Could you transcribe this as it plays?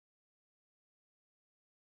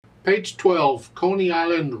Page 12, Coney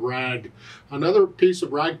Island Rag, another piece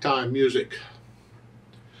of ragtime music.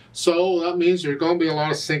 So that means there's going to be a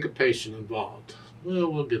lot of syncopation involved.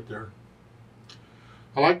 Well, we'll get there.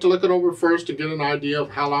 I like to look it over first to get an idea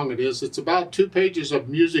of how long it is. It's about 2 pages of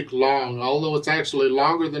music long, although it's actually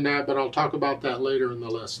longer than that, but I'll talk about that later in the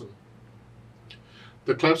lesson.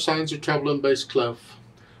 The clef signs are treble and bass clef.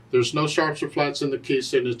 There's no sharps or flats in the key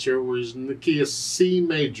signature. We're using the key is C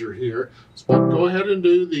major here. But go ahead and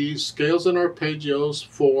do the scales and arpeggios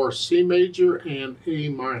for C major and A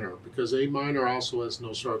minor, because A minor also has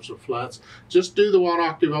no sharps or flats. Just do the 1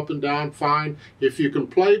 octave up and down, fine. If you can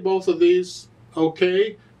play both of these,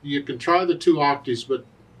 okay. You can try the 2 octaves, but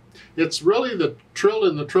it's really the trill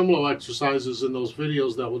and the tremolo exercises in those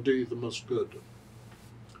videos that will do you the most good.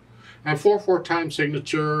 And 4/4 time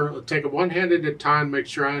signature, take it 1 hand at a time, make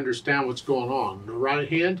sure I understand what's going on. The right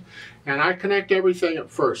hand, and I connect everything at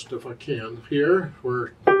first if I can. Here,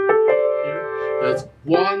 that's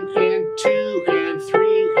 1 and 2 and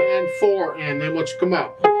 3 and 4, and then once you come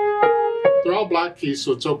up, they're all black keys,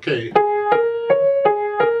 so it's okay. Come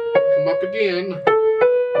up again,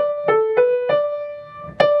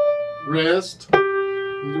 rest,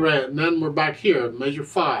 and then we're back here, measure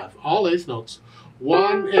 5, all 8th notes.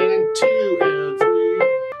 1 and 2 and 3.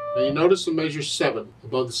 Now you notice in measure 7,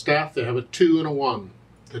 above the staff they have a 2 and a 1.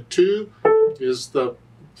 The 2 is the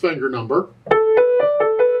finger number,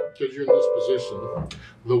 because you're in this position.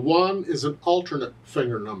 The 1 is an alternate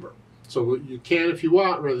finger number. So you can, if you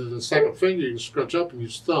want, rather than second finger, you can scrunch up and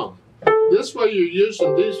use thumb. This way you're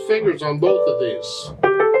using these fingers on both of these.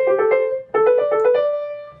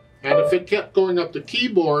 And if it kept going up the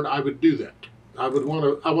keyboard, I would do that. I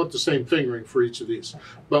want the same fingering for each of these.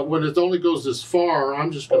 But when it only goes this far, I'm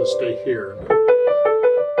just going to stay here.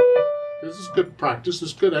 This is good practice.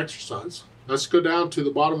 This is good exercise. Let's go down to the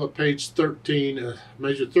bottom of page 13,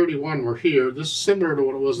 measure 31. We're here. This is similar to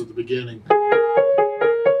what it was at the beginning.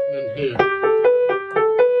 And then here.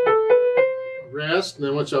 Rest, and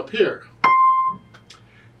then what's up here?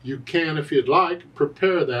 You can, if you'd like,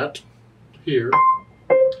 prepare that here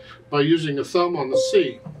by using a thumb on the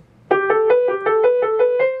C.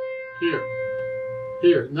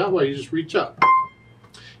 Here, and that way you just reach up.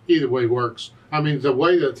 Either way works. I mean, the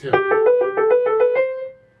way that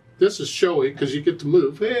this is showy because you get to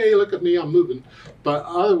move. Hey, look at me, I'm moving. But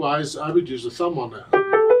otherwise, I would use a thumb on that.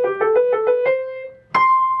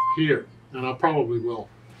 Here, and I probably will.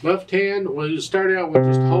 Left hand, well, you start out with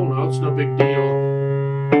just whole notes, no big deal.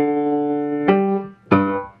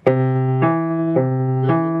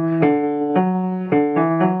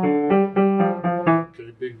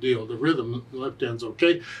 The rhythm, the left hand's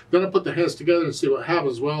okay. Then I put the hands together and see what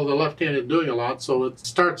happens. Well, the left hand is doing a lot, so it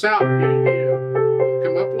starts out here.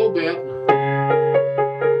 Come up a little bit.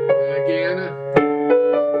 Again.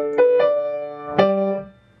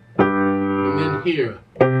 And then here.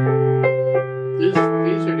 These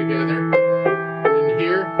are together. And then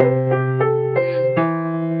here. And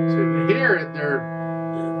so here,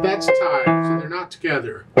 that's tied, so they're not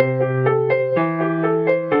together.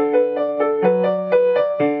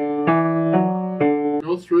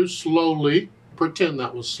 Through slowly, pretend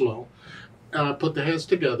that was slow, and I put the hands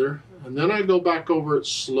together, and then I go back over it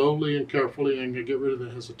slowly and carefully and get rid of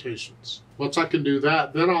the hesitations. Once I can do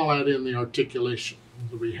that, then I'll add in the articulation.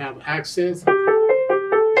 So we have accents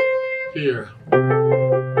here,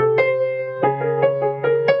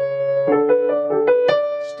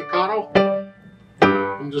 staccato,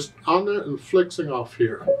 I'm just on there and flexing off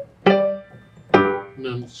here, and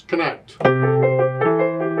then connect.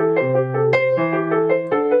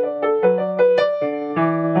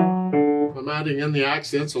 Adding in the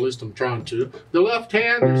accents, at least I'm trying to. The left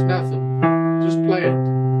hand, there's nothing. Just play it.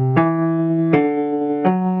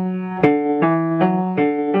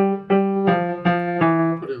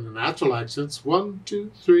 Put in the natural accents. 1,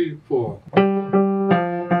 2, 3, 4.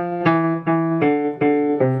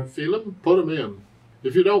 Feel them? Put them in.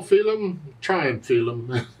 If you don't feel them, try and feel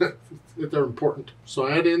them. They're important. So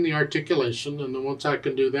add in the articulation, and then once I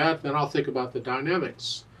can do that, then I'll think about the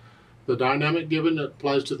dynamics. The dynamic given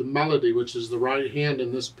applies to the melody, which is the right hand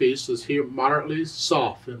in this piece is here moderately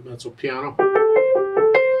soft in mezzo piano.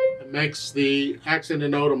 It makes the accented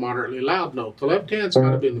note a moderately loud note. The left hand's got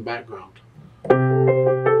to be in the background.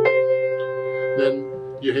 Then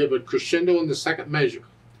you have a crescendo in the second measure.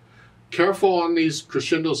 Careful on these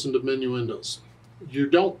crescendos and diminuendos. You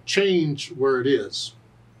don't change where it is.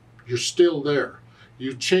 You're still there.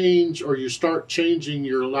 You change, or you start changing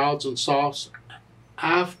your louds and softs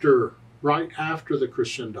right after the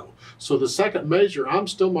crescendo. So the second measure, I'm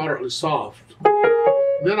still moderately soft.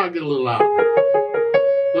 Then I get a little louder.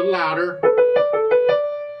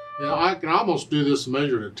 Yeah, I can almost do this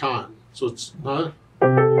measure at a time. So it's and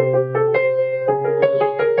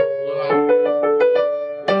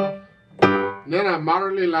then I'm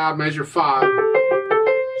moderately loud, measure 5,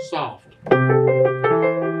 soft.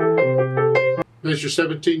 Measure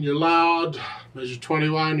 17, you're loud. Measure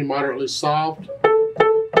 21, you're moderately soft.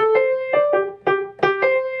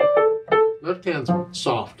 Left hand's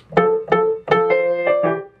soft.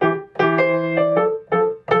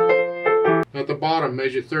 At the bottom,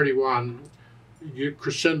 measure 31, you get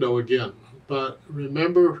crescendo again. But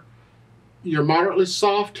remember, you're moderately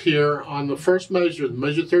soft here on the first measure,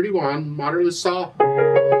 measure 31, moderately soft,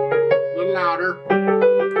 a little louder.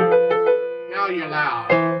 Now you're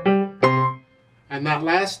loud. And that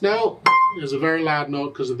last note is a very loud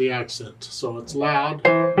note because of the accent. So it's loud,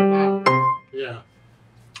 loud. Yeah.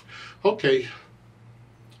 Okay.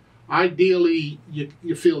 Ideally,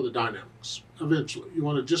 you feel the dynamics eventually. You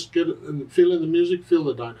want to just get it and feel in the music, feel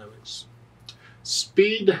the dynamics.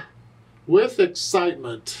 Speed with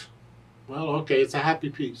excitement. Well, okay, it's a happy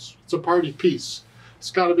piece. It's a party piece.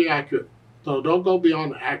 It's got to be accurate. So don't go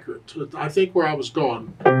beyond accurate. I think where I was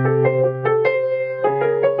going.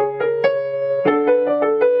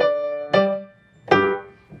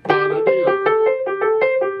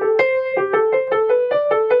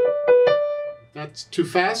 That's too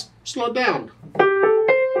fast. Slow down.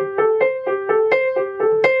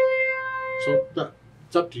 So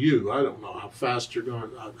it's up to you. I don't know how fast you're going,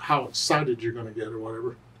 how excited you're going to get or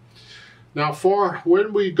whatever. Now for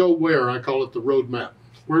when we go where, I call it the road map.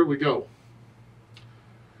 Where do we go?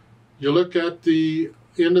 You look at the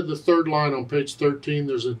end of the third line on page 13,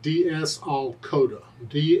 there's a DS all coda.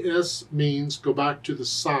 DS means go back to the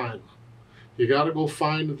sign. You got to go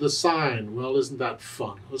find the sign. Well, isn't that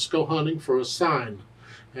fun? Let's go hunting for a sign.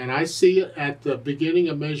 And I see it at the beginning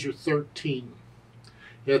of measure 13.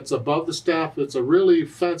 It's above the staff. It's a really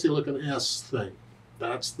fancy looking S thing.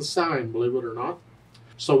 That's the sign, believe it or not.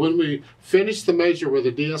 So when we finish the measure where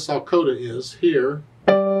the DSL coda is here,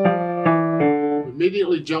 we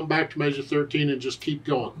immediately jump back to measure 13 and just keep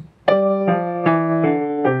going.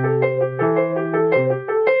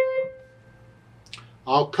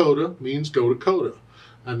 All coda means go to coda.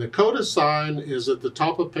 And the coda sign is at the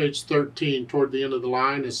top of page 13 toward the end of the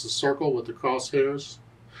line. It's the circle with the crosshairs.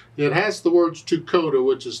 It has the words to coda,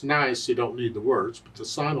 which is nice. You don't need the words, but the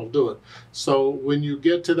sign will do it. So when you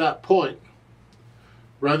get to that point,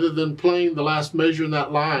 rather than playing the last measure in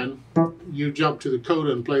that line, you jump to the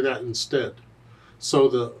coda and play that instead. So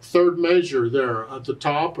the third measure there at the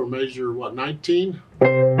top, or measure, what, 19?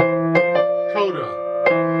 Coda.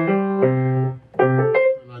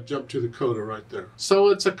 And I jump to the coda right there. So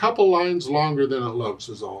it's a couple lines longer than it looks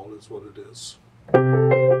is what it is.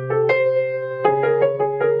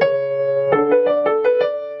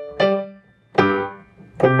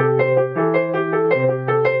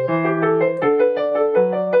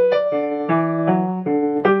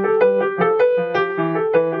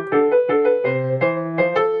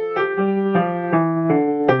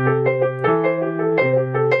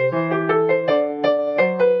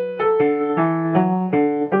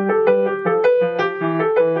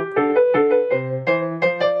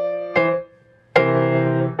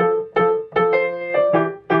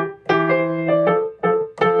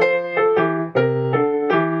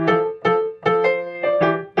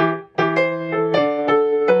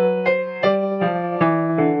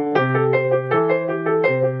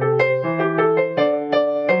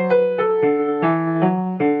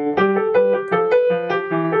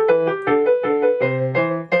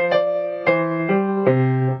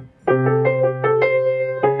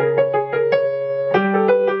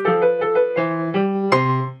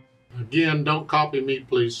 Again, don't copy me,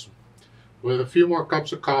 please. With a few more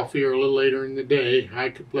cups of coffee or a little later in the day, I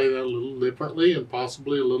could play that a little differently and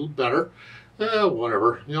possibly a little better.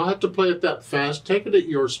 Whatever. You don't have to play it that fast. Take it at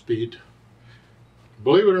your speed.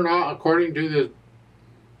 Believe it or not, according to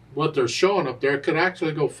what they're showing up there, it could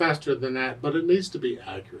actually go faster than that, but it needs to be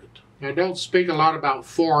accurate. Now, don't speak a lot about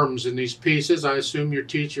forms in these pieces. I assume your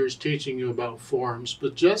teacher is teaching you about forms,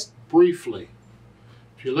 but just briefly.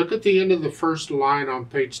 If you look at the end of the first line on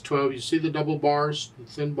page 12, you see the double bars, the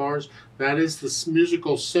thin bars? That is the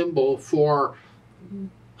musical symbol for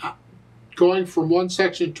going from one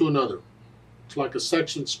section to another. It's like a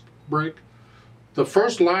section break. The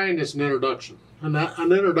first line is an introduction, and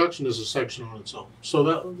an introduction is a section on its own.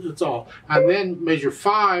 So it's all. And then measure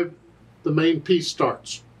 5, the main piece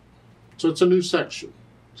starts. So it's a new section.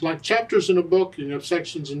 It's like chapters in a book, you have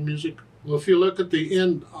sections in music. Well, if you look at the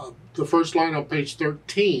end of the first line on page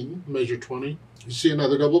 13, measure 20, you see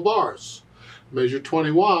another double bars. Measure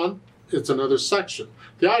 21 it's another section.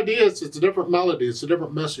 The idea is it's a different melody, it's a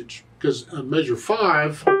different message. Because in measure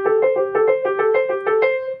 5,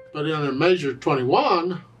 but in a measure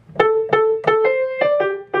 21,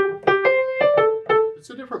 it's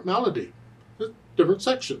a different melody, a different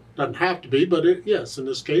section. Doesn't have to be, but yes, in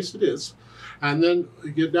this case it is. And then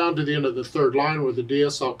you get down to the end of the third line where the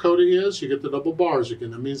DSL coda is, you get the double bars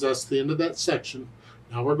again. That means that's the end of that section.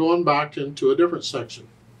 Now we're going back into a different section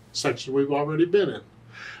we've already been in.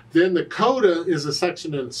 Then the coda is a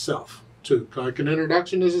section in itself too. Like an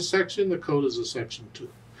introduction is a section, the coda is a section too.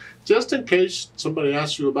 Just in case somebody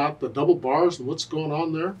asks you about the double bars and what's going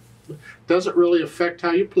on there, it doesn't really affect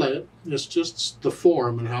how you play it. It's just the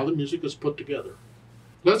form and how the music is put together.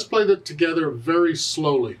 Let's play that together very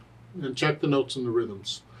slowly and check the notes and the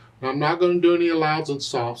rhythms. Now, I'm not going to do any louds and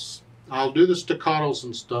softs. I'll do the staccatos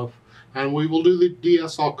and stuff, and we will do the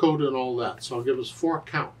DSL coda and all that. So I'll give us 4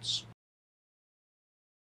 counts.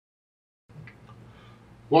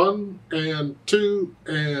 1 and 2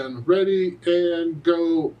 and ready and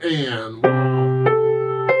go and 1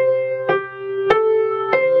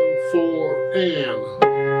 and 4 and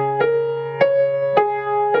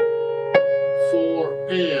 4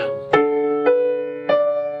 and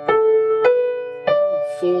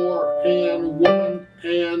 4 and 1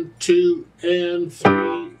 and 2 and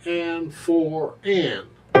 3 and 4 and.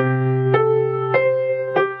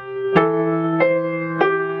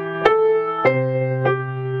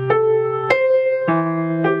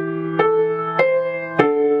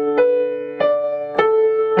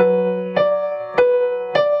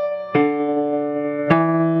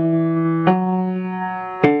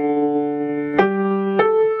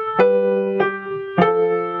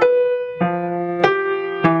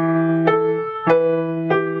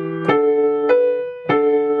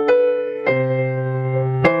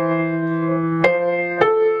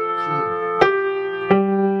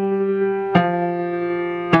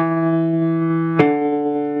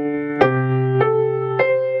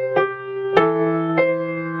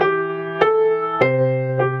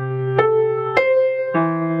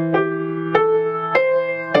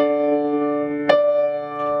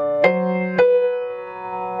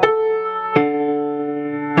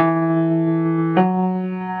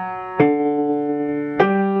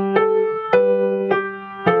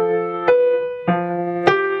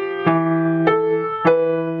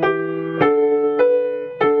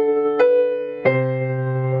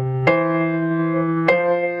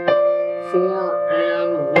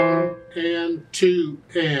 Two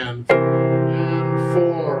and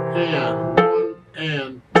 4 and 1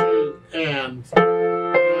 and 2 and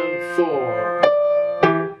 4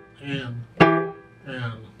 and 2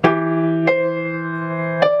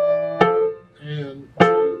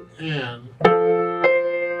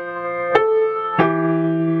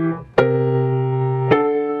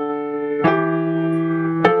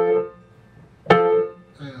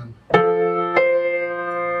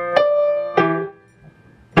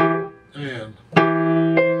 and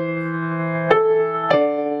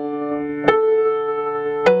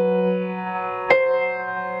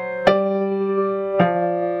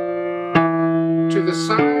to the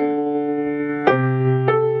side.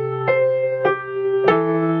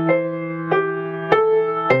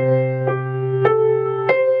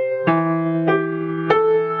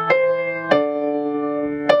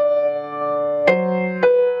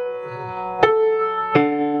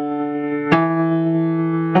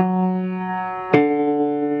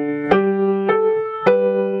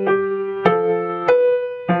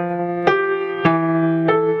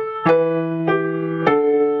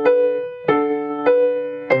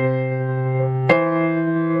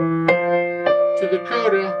 To the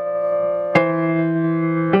coda,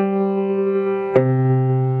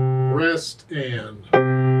 rest and 3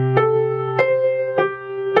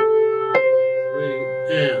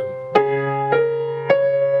 and